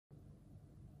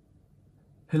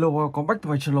Hello, welcome back to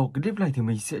my channel. Clip này thì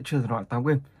mình sẽ chơi thể loại 8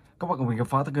 game. Các bạn cùng mình khám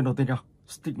phá tựa game đầu tiên nhau.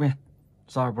 Stickman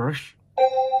Jailbreak.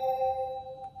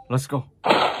 Let's go.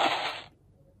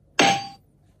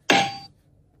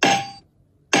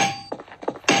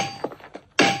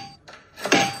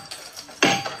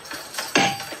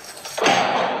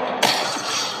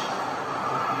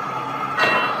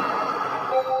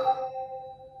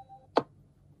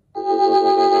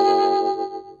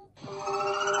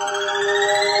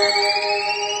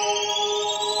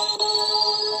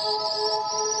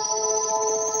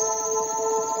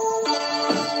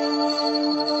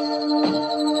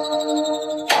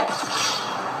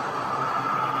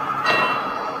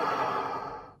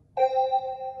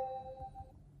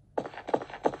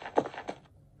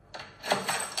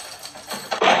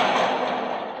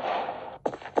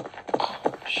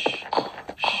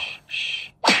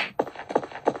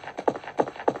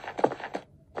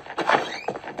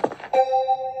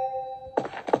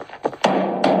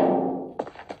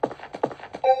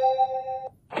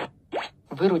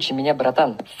 Выручи меня,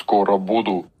 братан. Скоро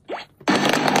буду.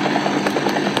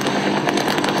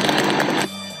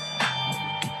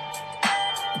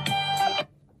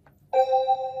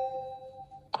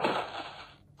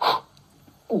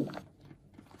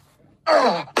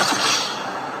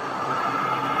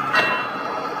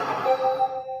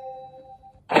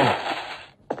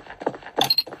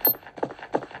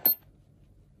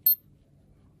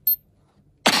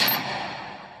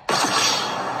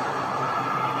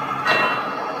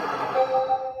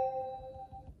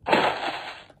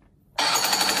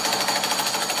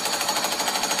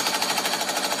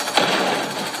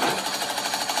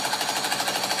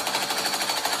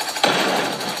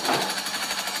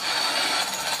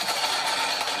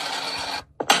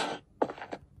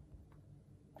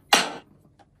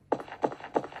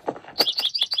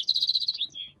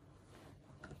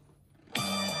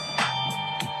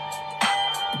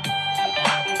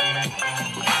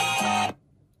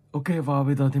 Ok, và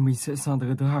bây giờ thì mình sẽ sang tới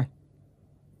cái thứ hai.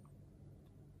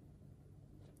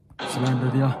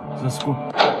 Slendrina, let's go.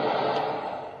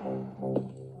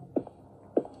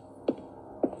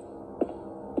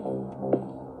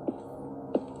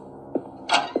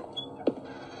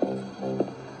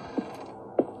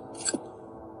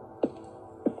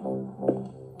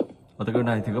 Ở tựa game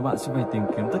này thì các bạn sẽ phải tìm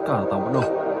kiếm tất cả 8 món đồ.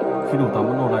 Khi đủ 8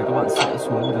 món đồ này các bạn sẽ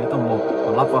xuống dưới tầng 1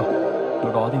 và lắp vào.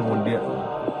 Lúc đó thì nguồn điện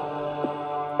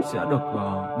sẽ được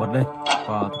bật lên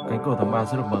và cánh cửa tầng 3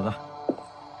 sẽ được mở ra.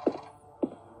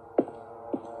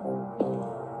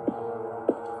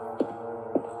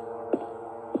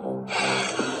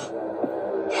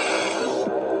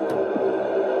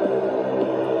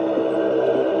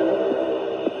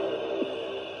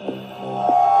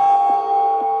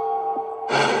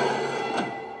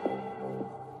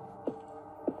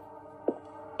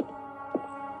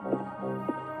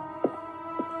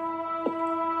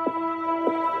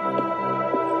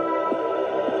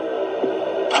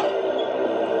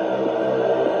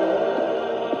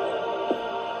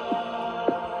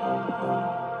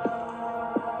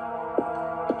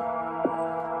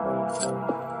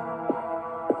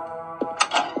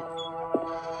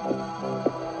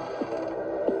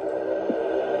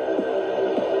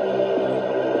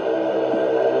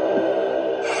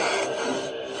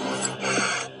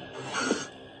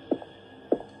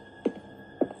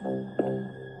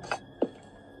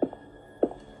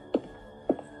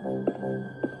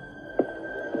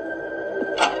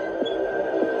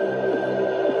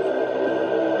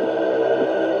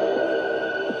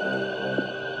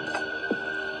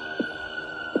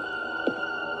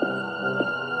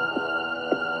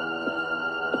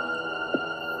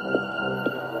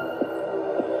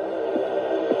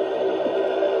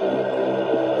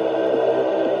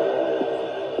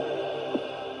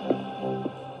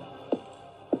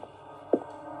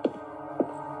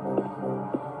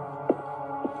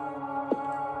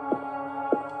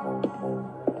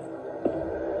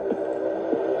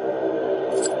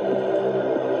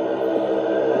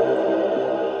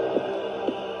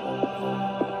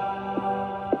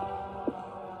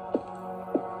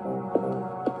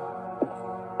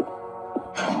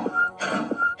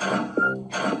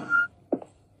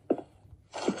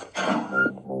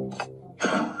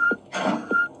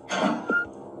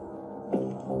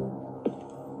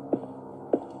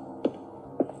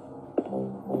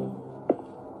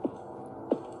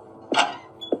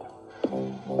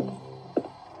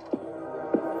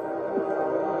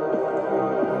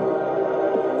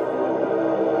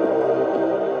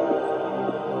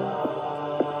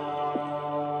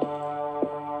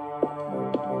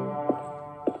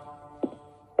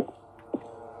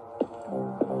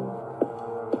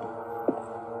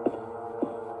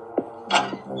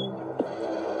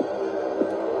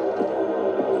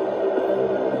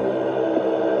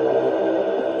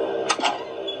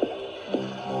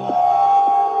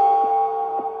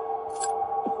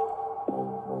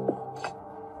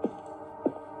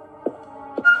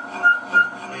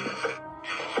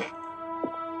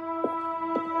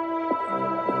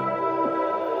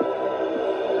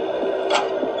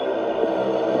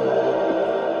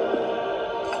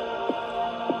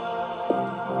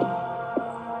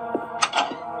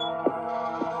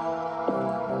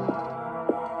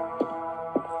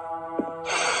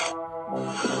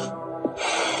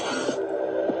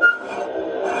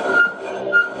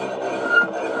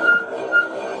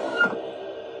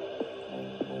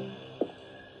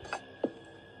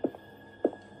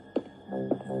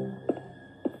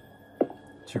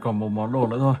 Chỉ còn một món đồ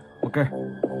nữa thôi. Ok.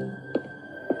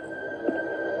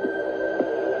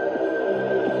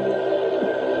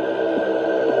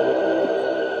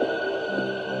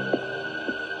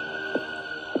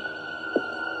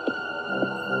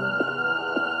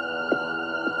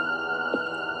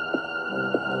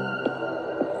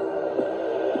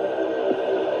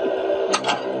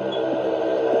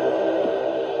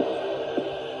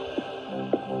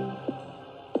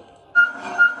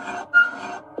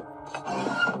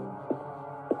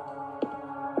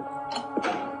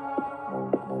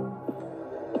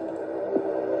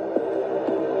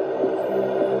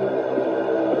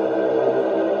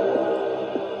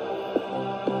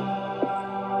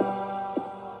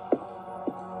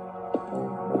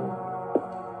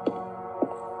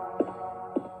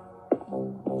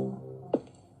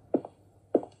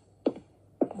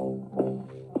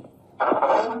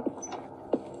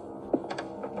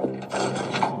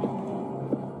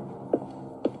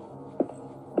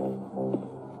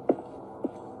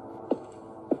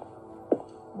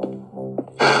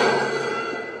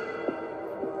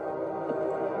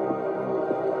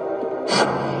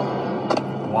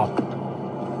 Wow.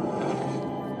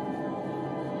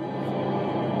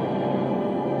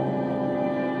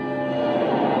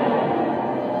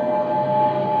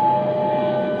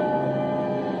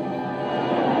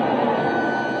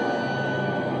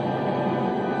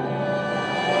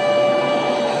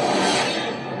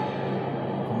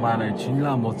 Con ma này chính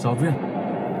là một giáo viên.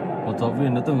 Một giáo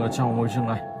viên đã từng ở trong ngôi trường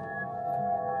này.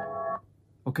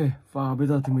 Ok, và bây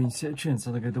giờ thì mình sẽ chuyển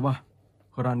sang cái thứ ba.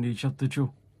 Granny Chapter 2.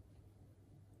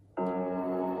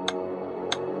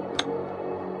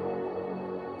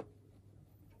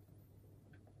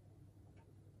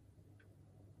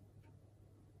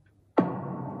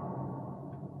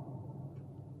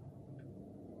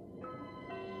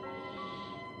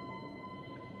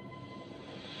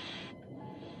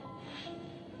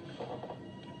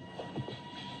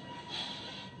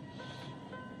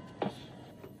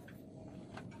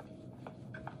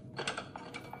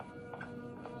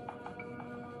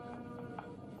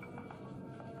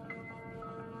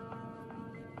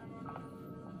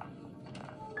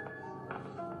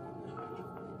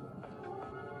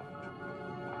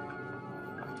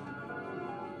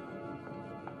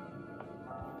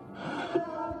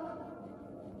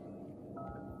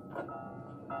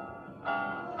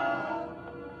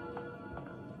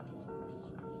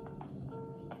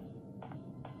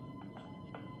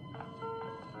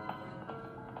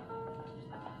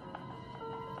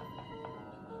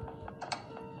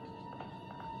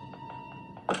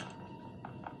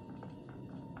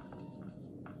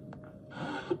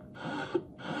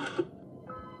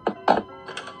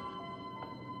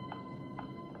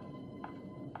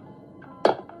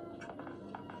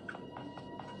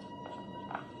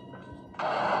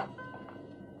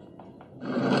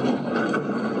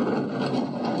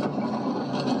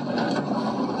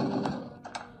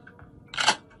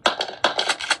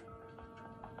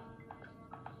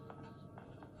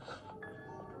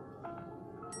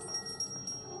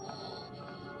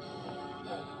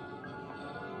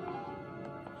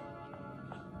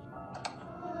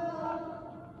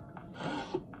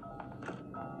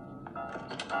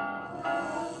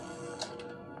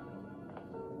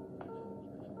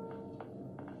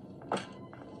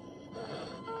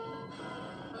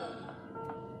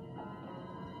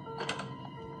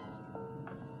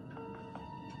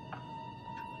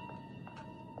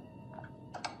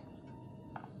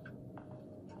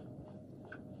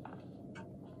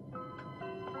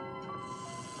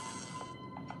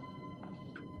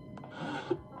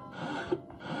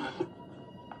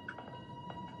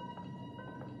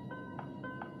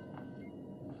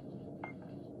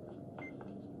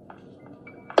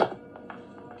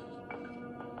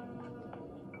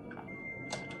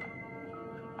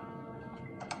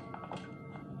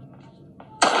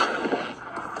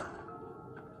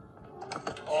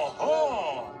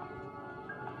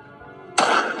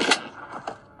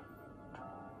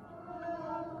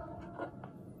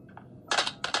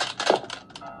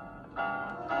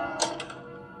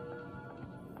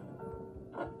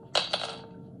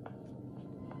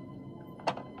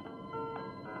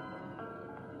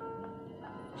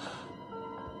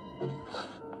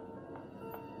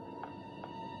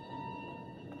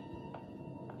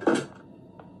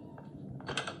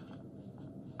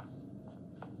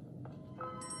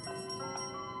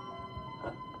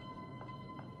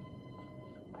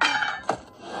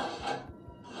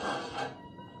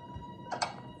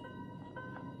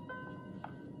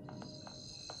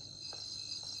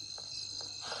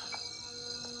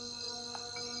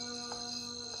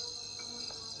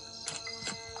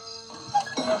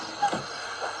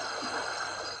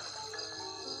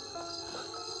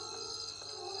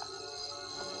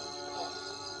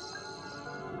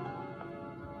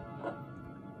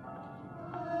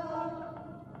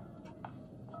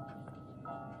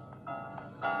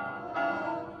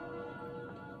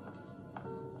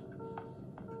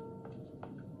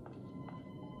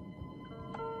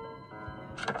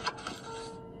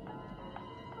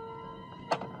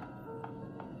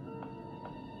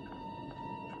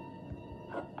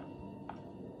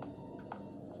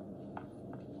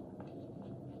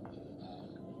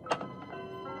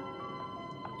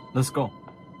 Let's go.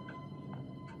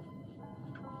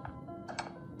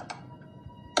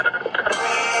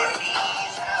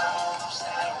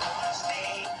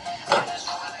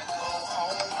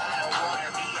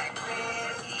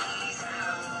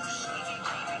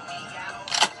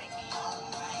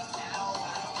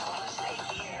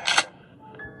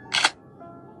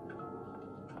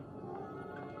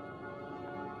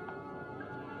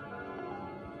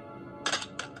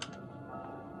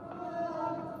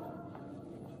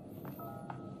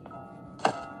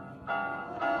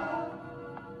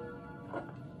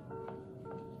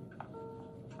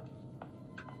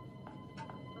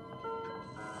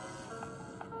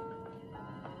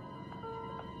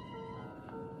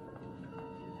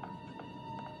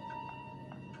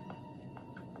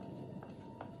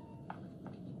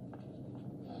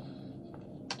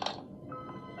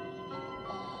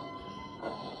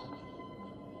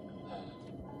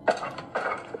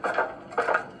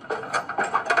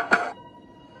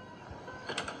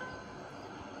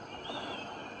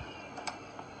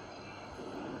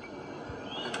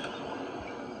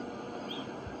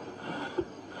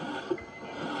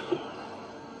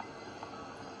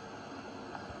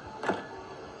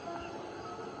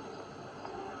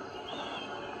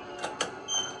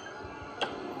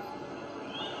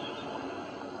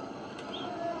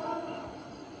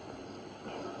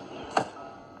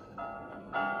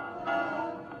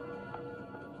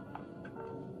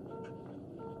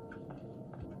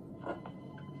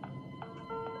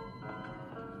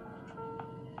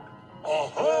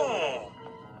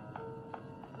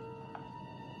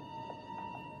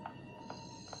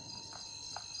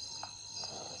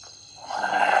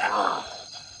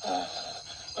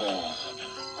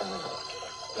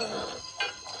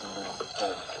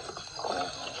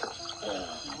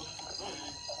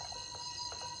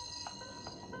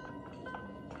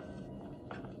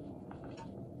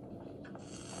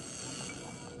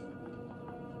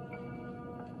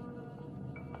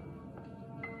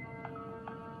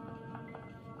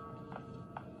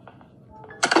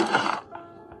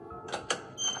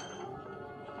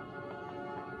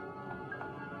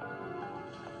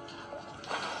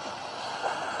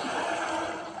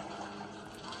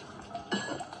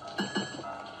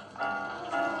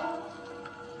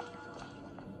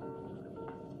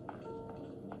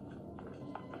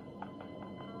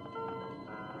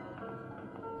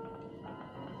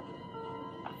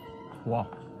 Wow.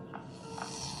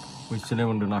 Ui, trên đây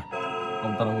bằng đường này.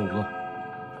 Ông ta đang ngủ rồi.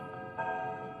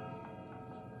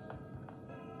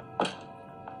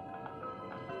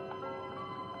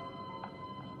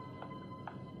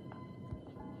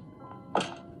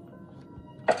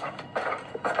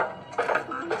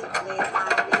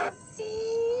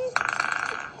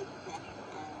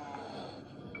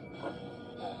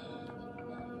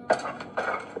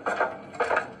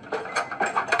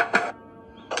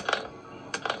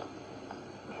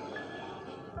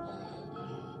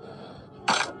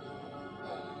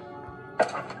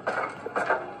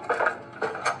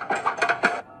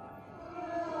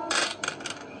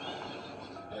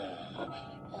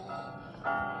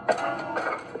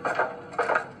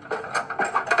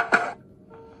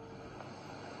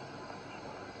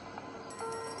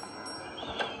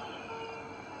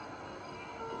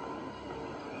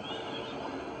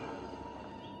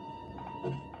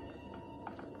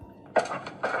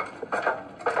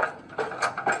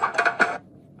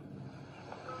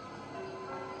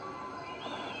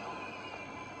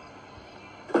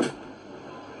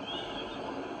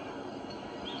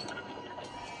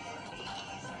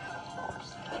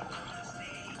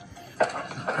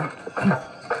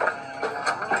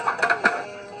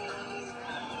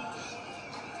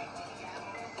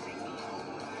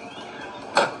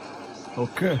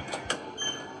 Ok,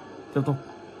 tiếp tục.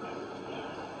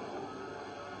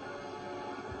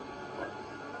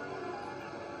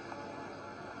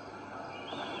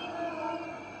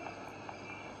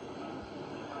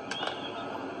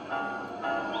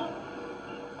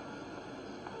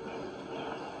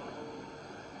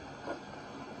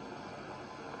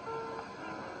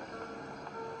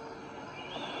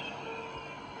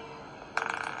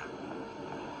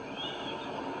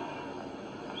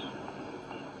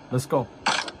 Let's go.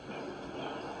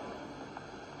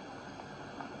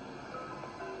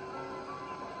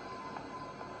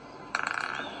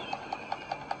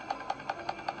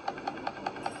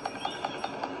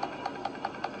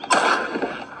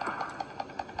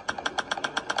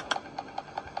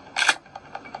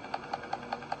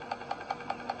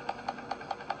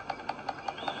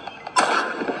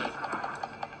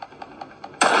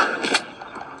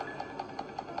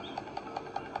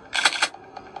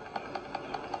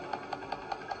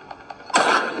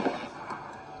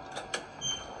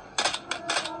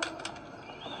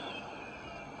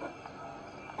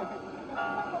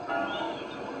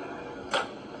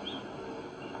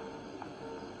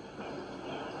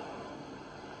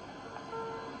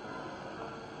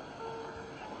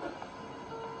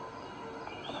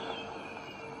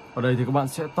 Ở đây thì các bạn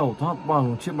sẽ tẩu thoát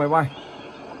bằng chiếc máy bay.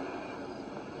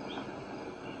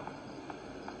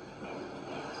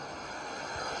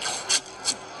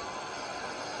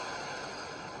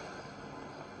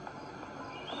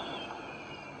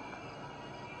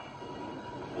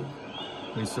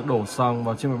 Mình sẽ đổ xăng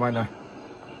vào chiếc máy bay này.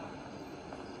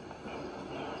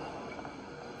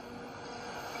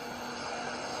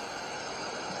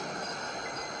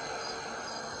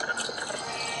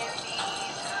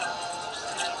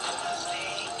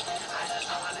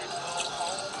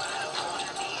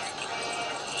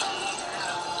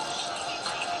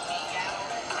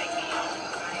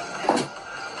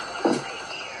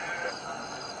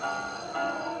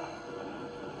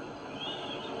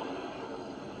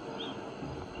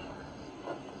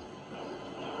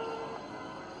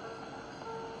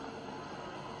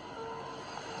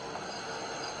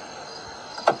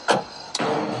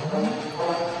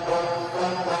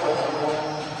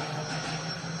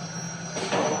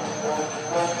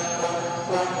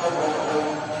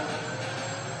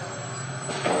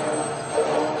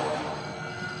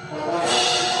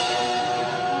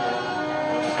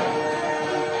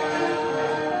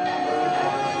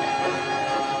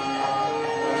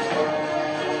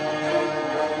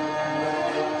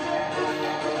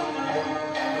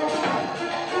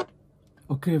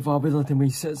 Ok, và bây giờ thì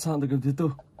mình sẽ sang tới game thứ tư,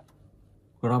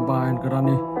 Grandpa and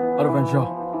Granny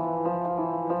Adventure.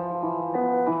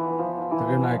 Từ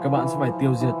game này các bạn sẽ phải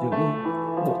tiêu diệt những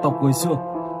bộ tộc người xưa.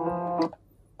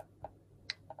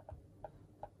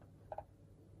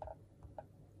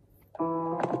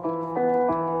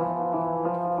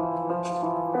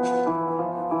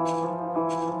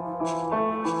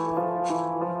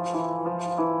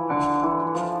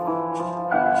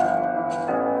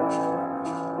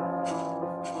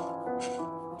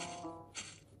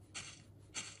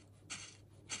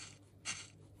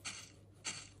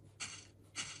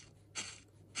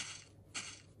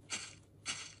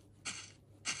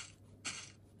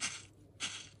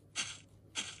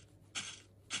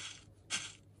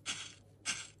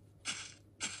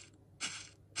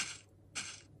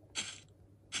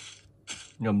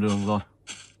 Nhầm đường rồi.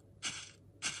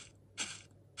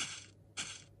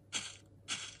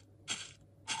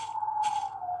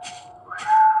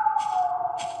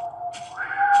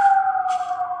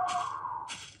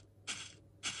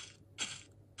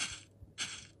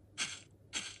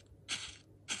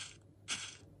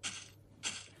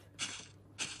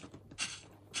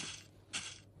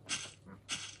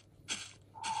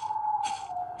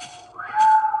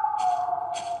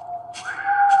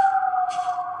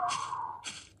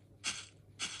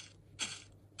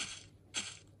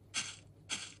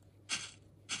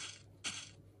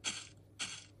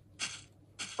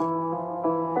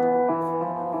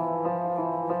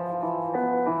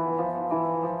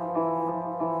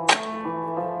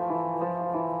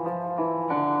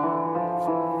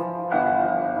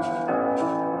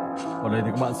 Ở đây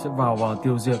thì các bạn sẽ vào và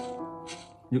tiêu diệt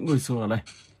những người xưa ở đây.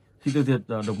 Khi tiêu diệt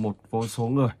được một vô số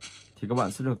người thì các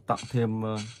bạn sẽ được tặng thêm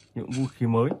những vũ khí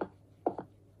mới.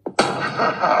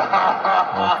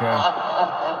 Ok,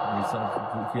 mình sẽ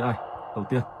vũ khí này đầu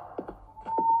tiên.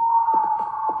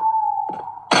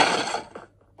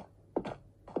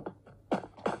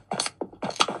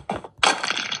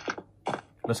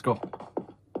 Let's go.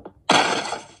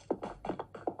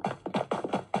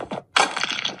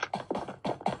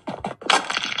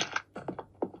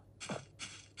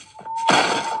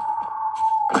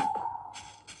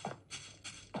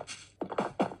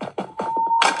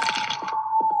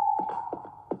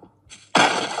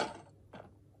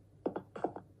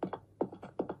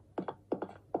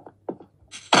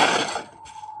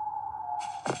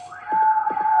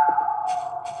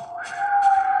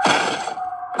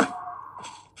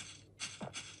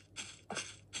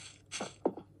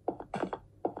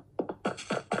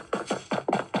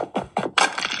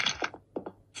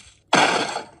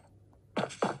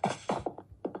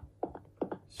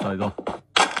 Sai rồi.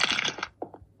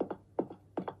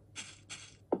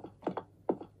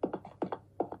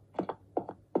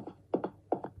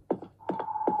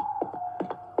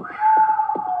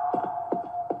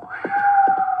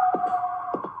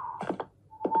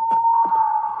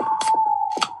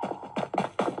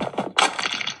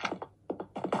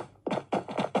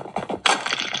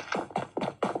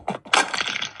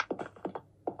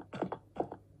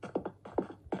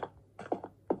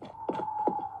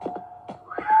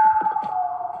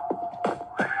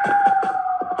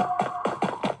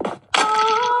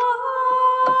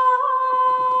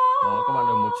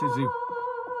 Chiếc rìu.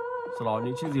 Sau đó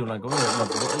những chiếc rìu này có thể bật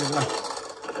vỡ như thế này.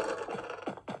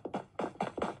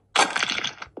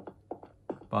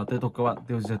 Và tiếp tục các bạn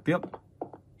tiêu diệt tiếp.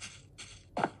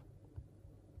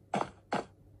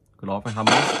 Cái đó phải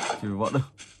 20 thì vỡ được.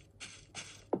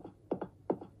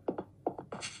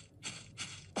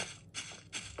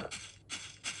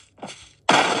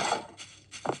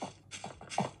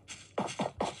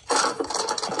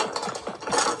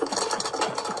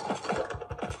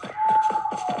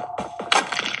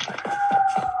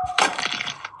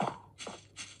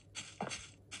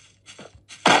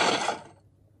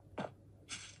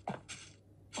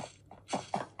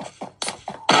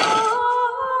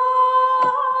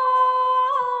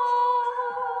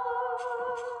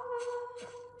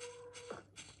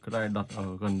 Cái này đặt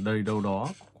ở gần đây đâu đó,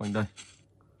 quanh đây.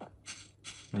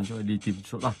 Mình sẽ phải đi tìm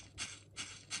chỗ đặt.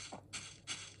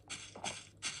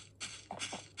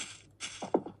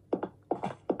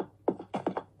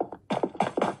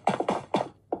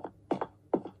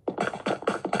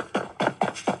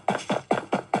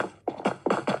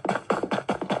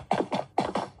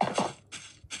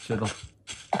 Chết rồi.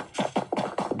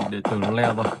 Mình để tưởng nó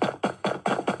leo rồi.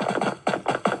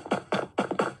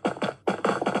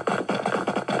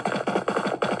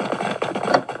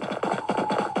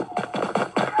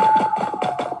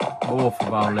 Phải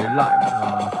vào lấy lại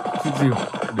chiếc rìu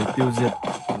để tiêu diệt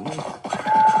những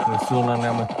người xương anh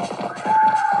em ơi.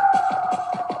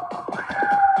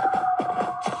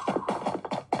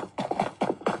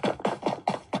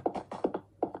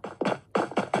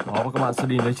 Đó, và các bạn sẽ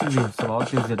đi lấy chiếc rìu, sau đó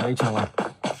tiêu diệt những chàng này.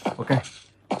 Ok,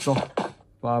 so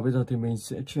và bây giờ thì mình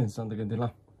sẽ chuyển sang tựa game thứ 5,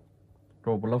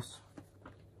 Roblox.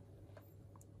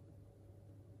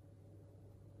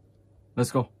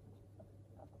 Let's go.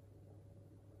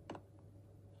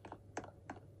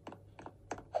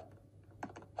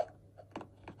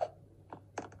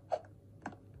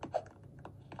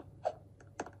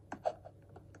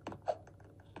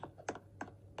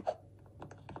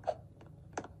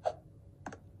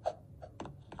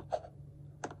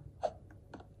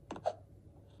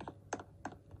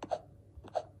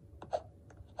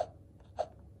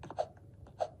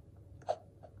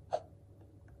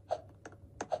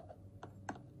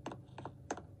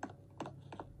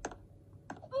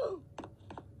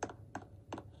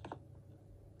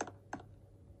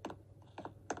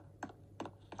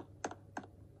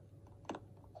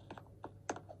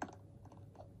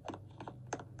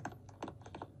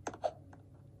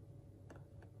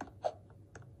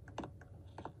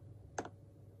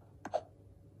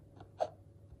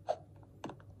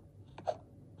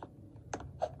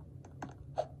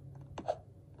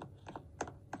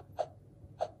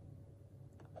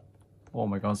 Oh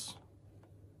my gosh.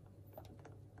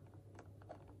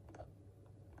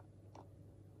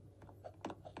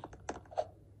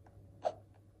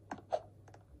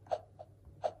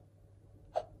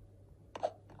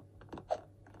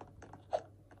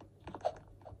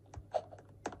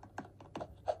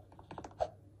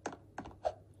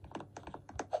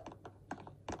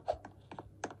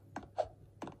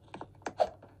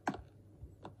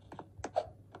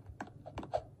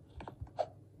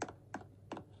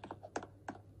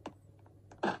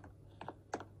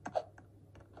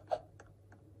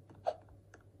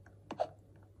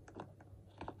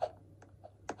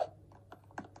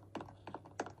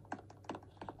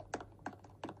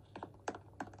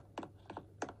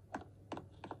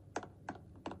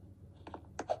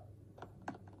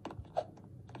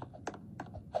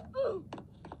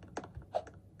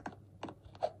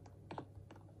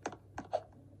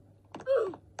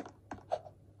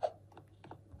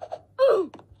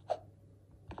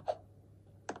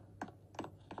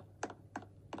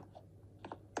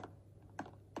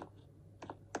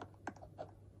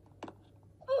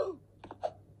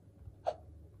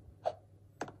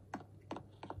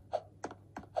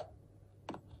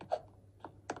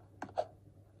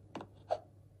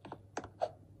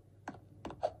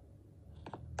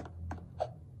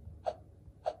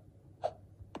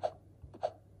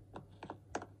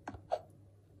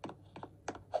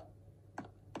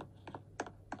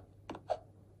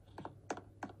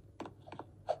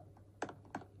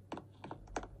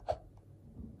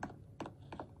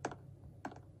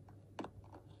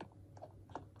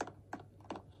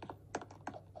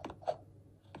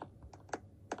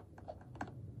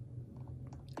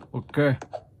 Ok.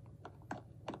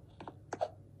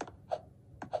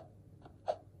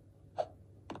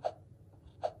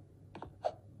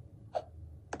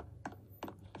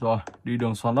 Rồi, đi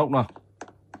đường xoắn ốc nào.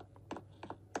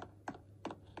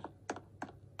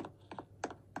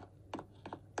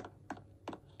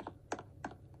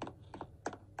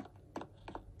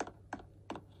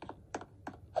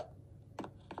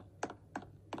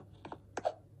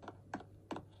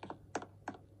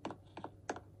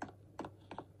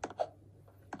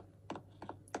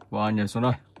 Và nhảy xuống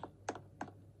đây.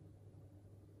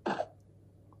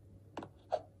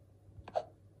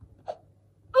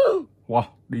 Wow,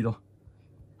 đi rồi.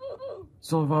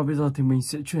 Rồi và bây giờ thì mình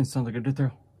sẽ chuyển sang cái tiếp theo.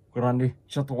 Granny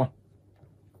Chapter 1.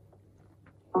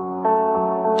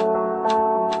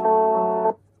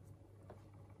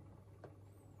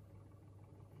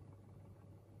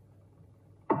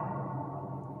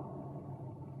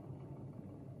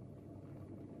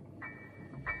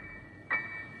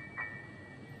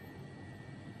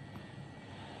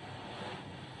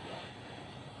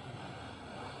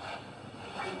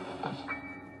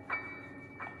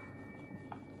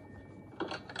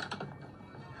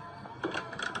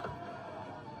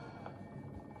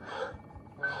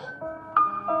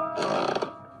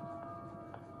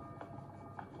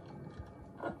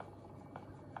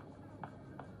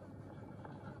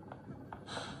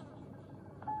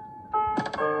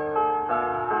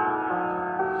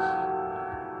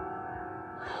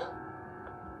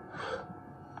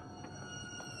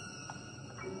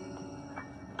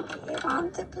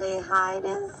 Want to play hide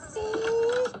and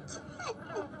seek?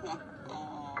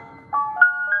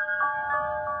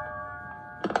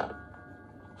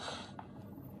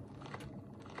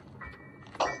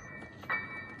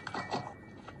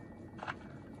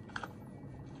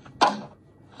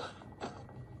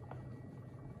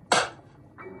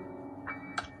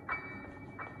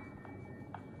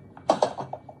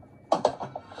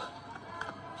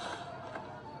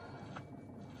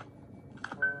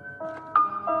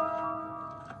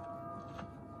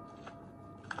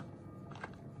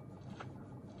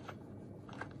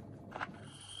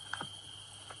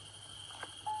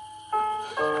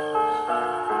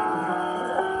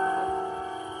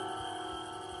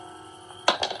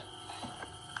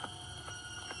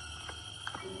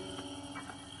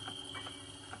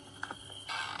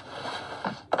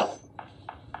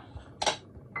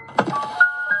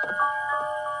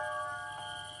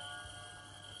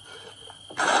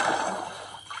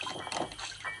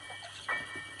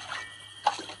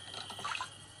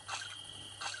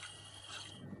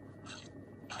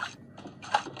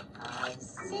 I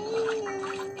see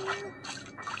you.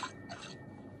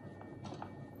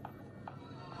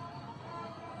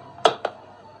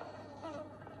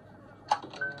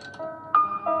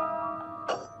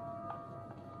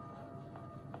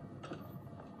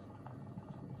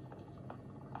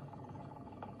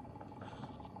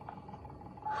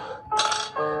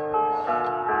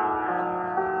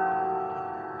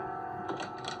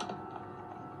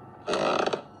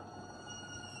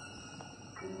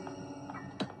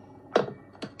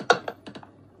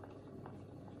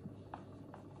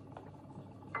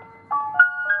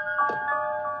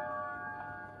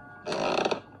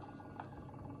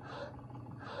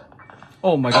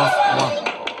 Oh my god,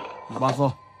 wow, bao rồi.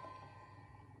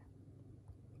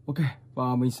 Ok,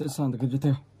 và mình sẽ sang cái tiếp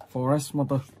theo, Forest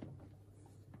Motor.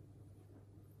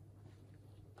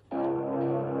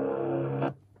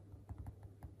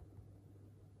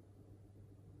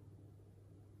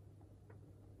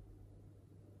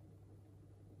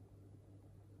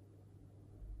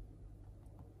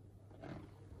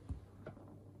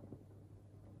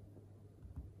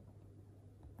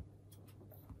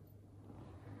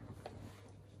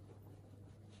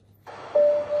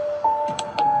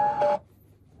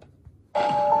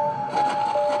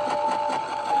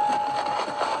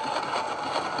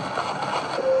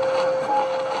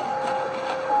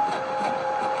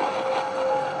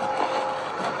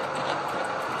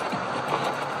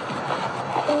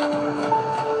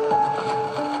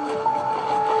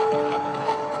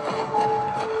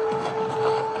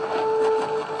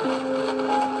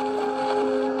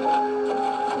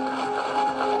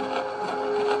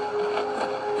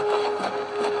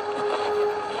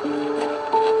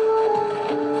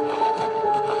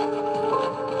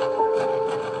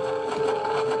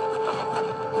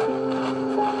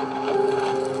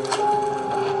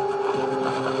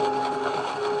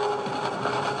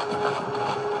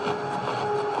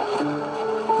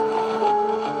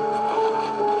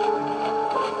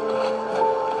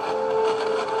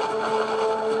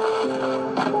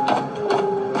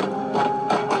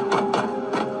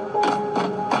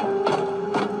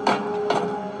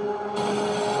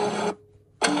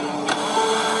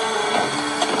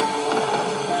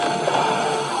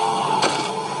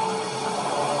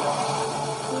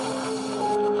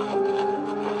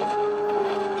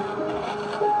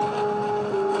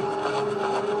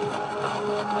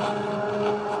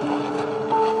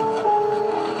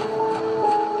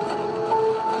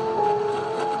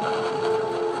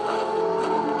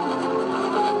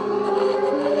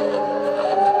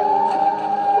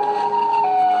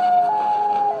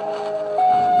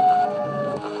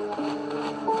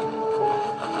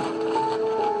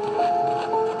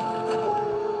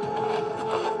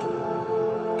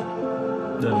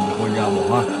 Đây là một ngôi nhà bỏ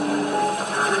hoang.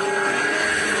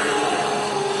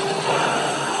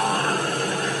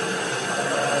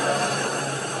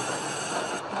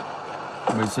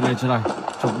 Mình sẽ lên trên này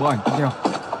chụp bức ảnh tiếp theo.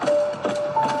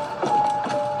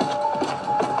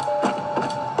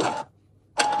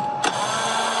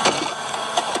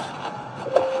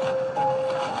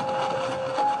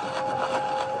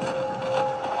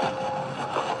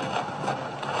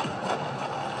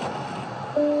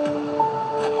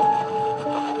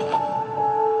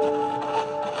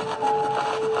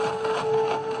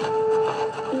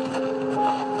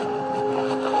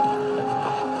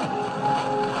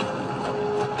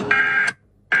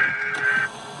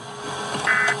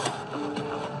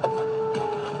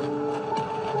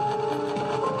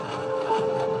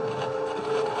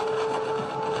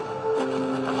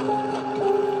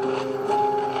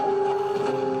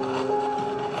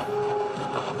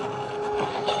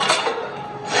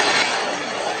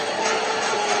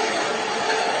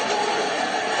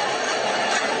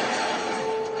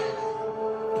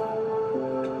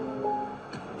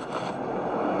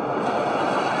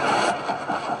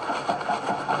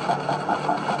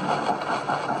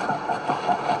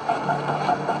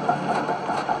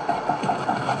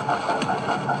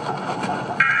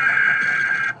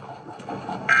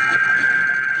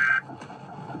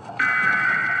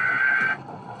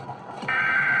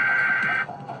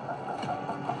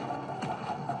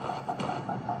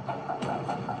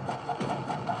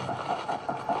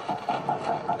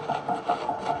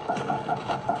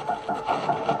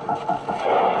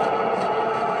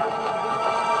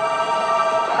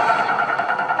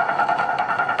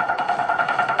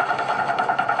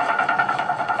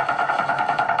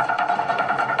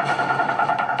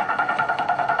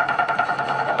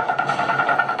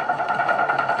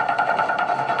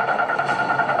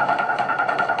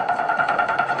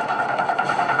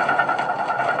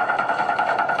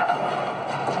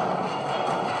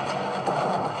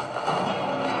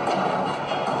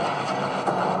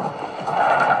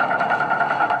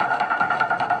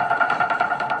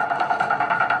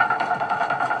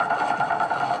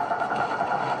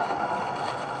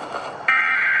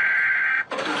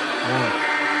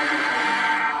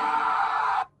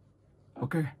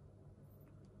 Ok,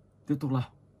 tiếp tục là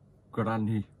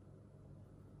Granny.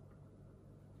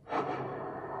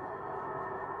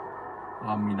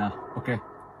 Amina, ok.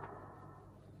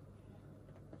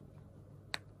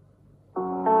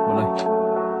 Vào đây.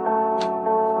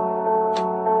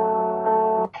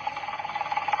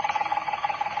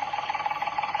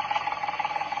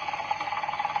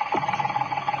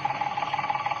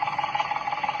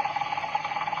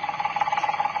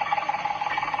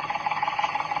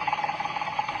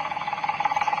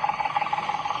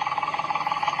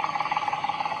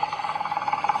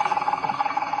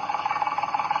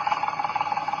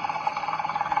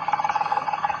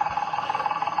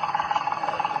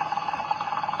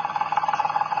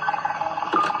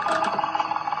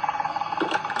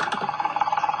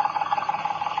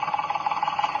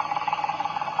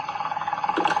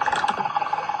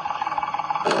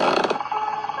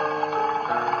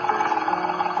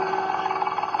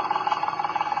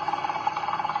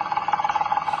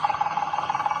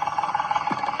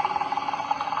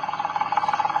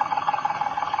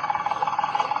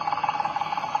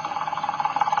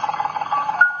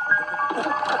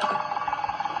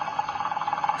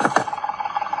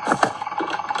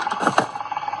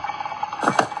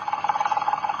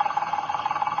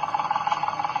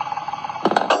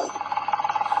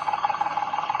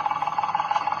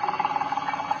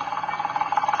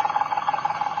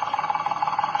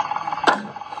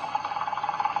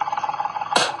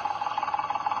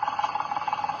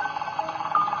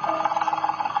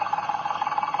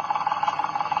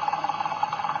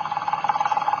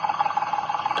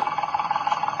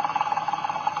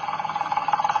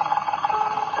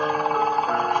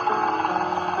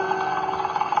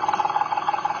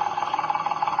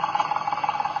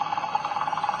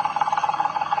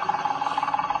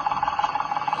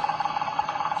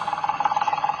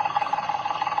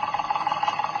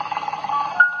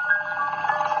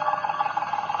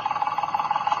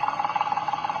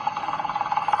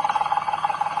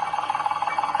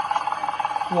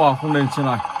 Wow, không lên trên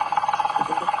này.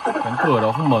 Cánh cửa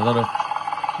đó không mở ra được.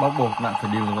 Bắt buộc lại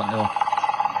phải đi ngược lại rồi.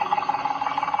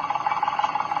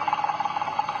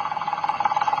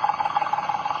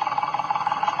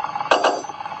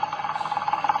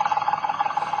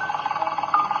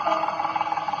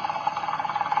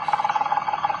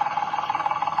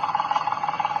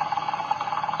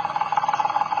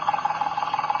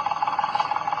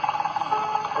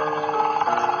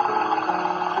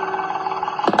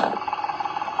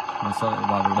 Mà sao lại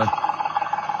vào được đây?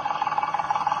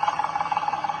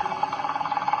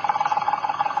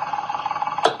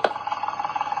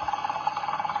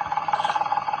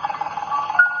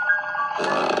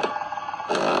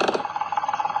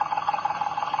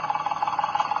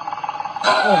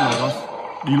 Oh my god,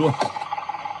 đi luôn.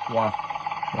 Wow,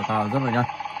 bảo tao rất là nhanh.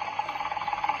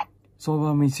 Rồi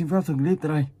và mình xin phép dừng clip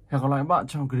tại đây. Hẹn gặp lại các bạn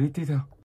trong clip tiếp theo.